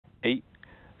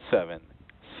7,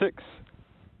 6,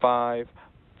 5,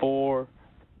 4,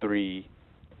 3,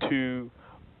 2,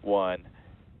 1.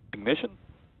 Ignition.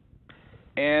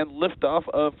 And liftoff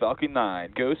of Falcon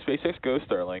 9. Go SpaceX, go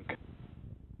Starlink.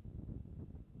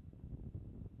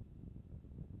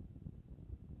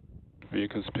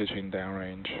 Vehicles pitching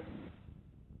downrange.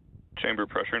 Chamber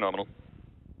pressure nominal.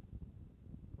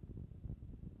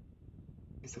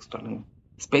 SpaceX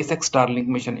Starlink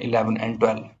Mission 11 and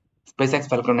 12. SpaceX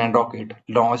Falcon 9 rocket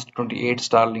launched 28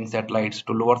 Starlink satellites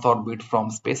to low Earth orbit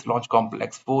from Space Launch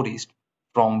Complex 4 East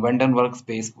from Vandenberg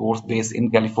Space Force Base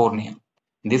in California.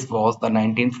 This was the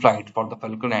 19th flight for the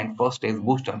Falcon 9 first stage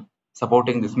booster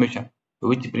supporting this mission,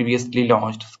 which previously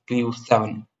launched Crew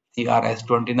 7,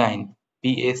 CRS-29,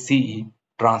 PACE,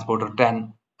 Transporter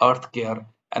 10, EarthCARE,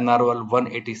 NROL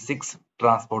 186,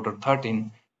 Transporter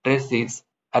 13, Traces,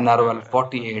 NROL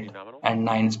 48, and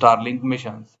 9 Starlink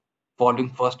missions. Following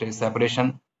first stage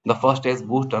separation, the first stage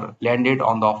booster landed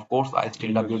on the off-course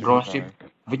ISTW drone ship,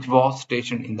 which was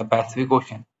stationed in the Pacific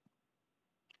Ocean.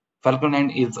 Falcon 9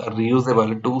 is a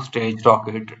reusable two-stage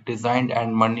rocket designed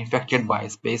and manufactured by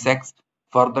SpaceX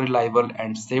for the reliable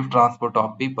and safe transport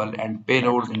of people and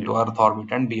payloads into Earth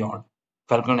orbit and beyond.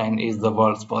 Falcon 9 is the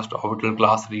world's first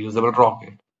orbital-class reusable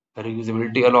rocket. The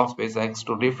reusability allows SpaceX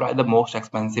to refly the most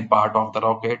expensive part of the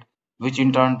rocket, which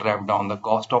in turn drives down the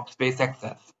cost of space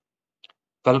access.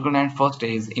 Falcon 9 first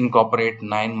stage incorporate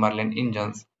 9 Merlin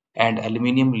engines and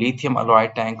aluminum lithium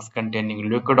alloy tanks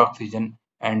containing liquid oxygen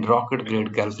and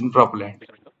rocket-grade kerosene propellant.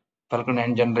 Falcon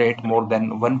 9 generate more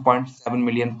than 1.7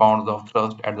 million pounds of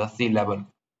thrust at the sea level.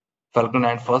 Falcon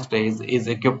 9 first stage is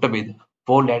equipped with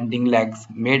 4 landing legs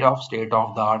made of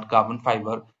state-of-the-art carbon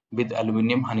fiber with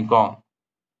aluminum honeycomb.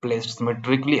 Placed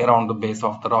symmetrically around the base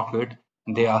of the rocket,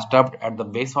 they are stuffed at the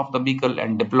base of the vehicle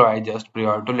and deployed just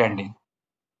prior to landing.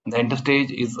 The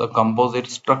interstage is a composite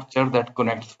structure that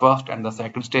connects first and the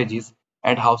second stages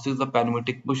and houses a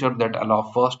pneumatic pusher that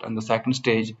allows first and the second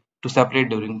stage to separate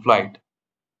during flight.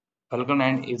 Falcon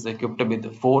 9 is equipped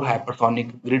with 4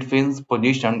 hypersonic grid fins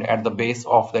positioned at the base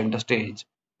of the interstage.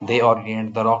 They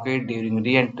orient the rocket during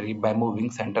re-entry by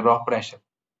moving center of pressure.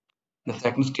 The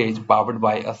second stage, powered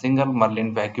by a single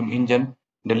Merlin vacuum engine,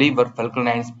 delivers Falcon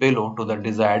 9's payload to the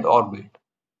desired orbit.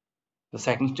 The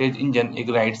second stage engine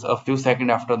ignites a few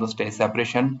seconds after the stage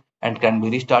separation and can be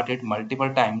restarted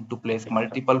multiple times to place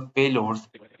multiple payloads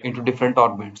into different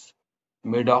orbits.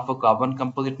 Made of a carbon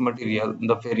composite material,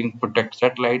 the fairing protects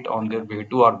satellite on their way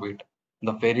to orbit.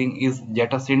 The fairing is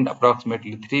jettisoned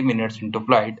approximately 3 minutes into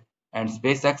flight, and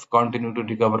SpaceX continues to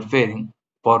recover fairing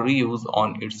for reuse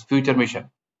on its future mission.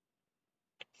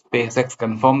 SpaceX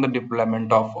confirmed the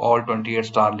deployment of all 28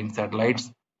 Starlink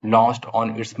satellites launched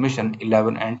on its mission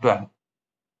 11 and 12.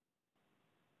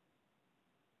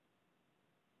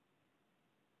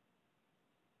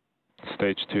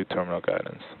 Stage 2 terminal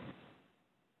guidance.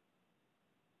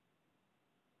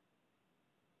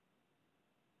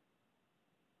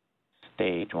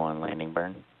 Stage 1 landing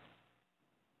burn.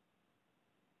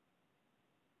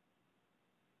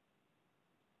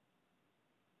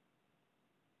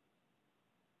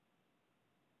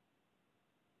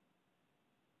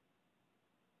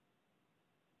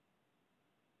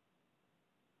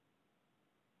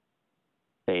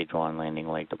 Stage 1 landing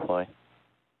leg deploy.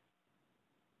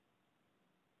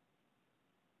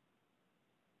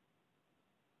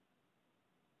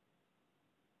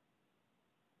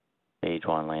 Stage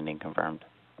 1 landing confirmed.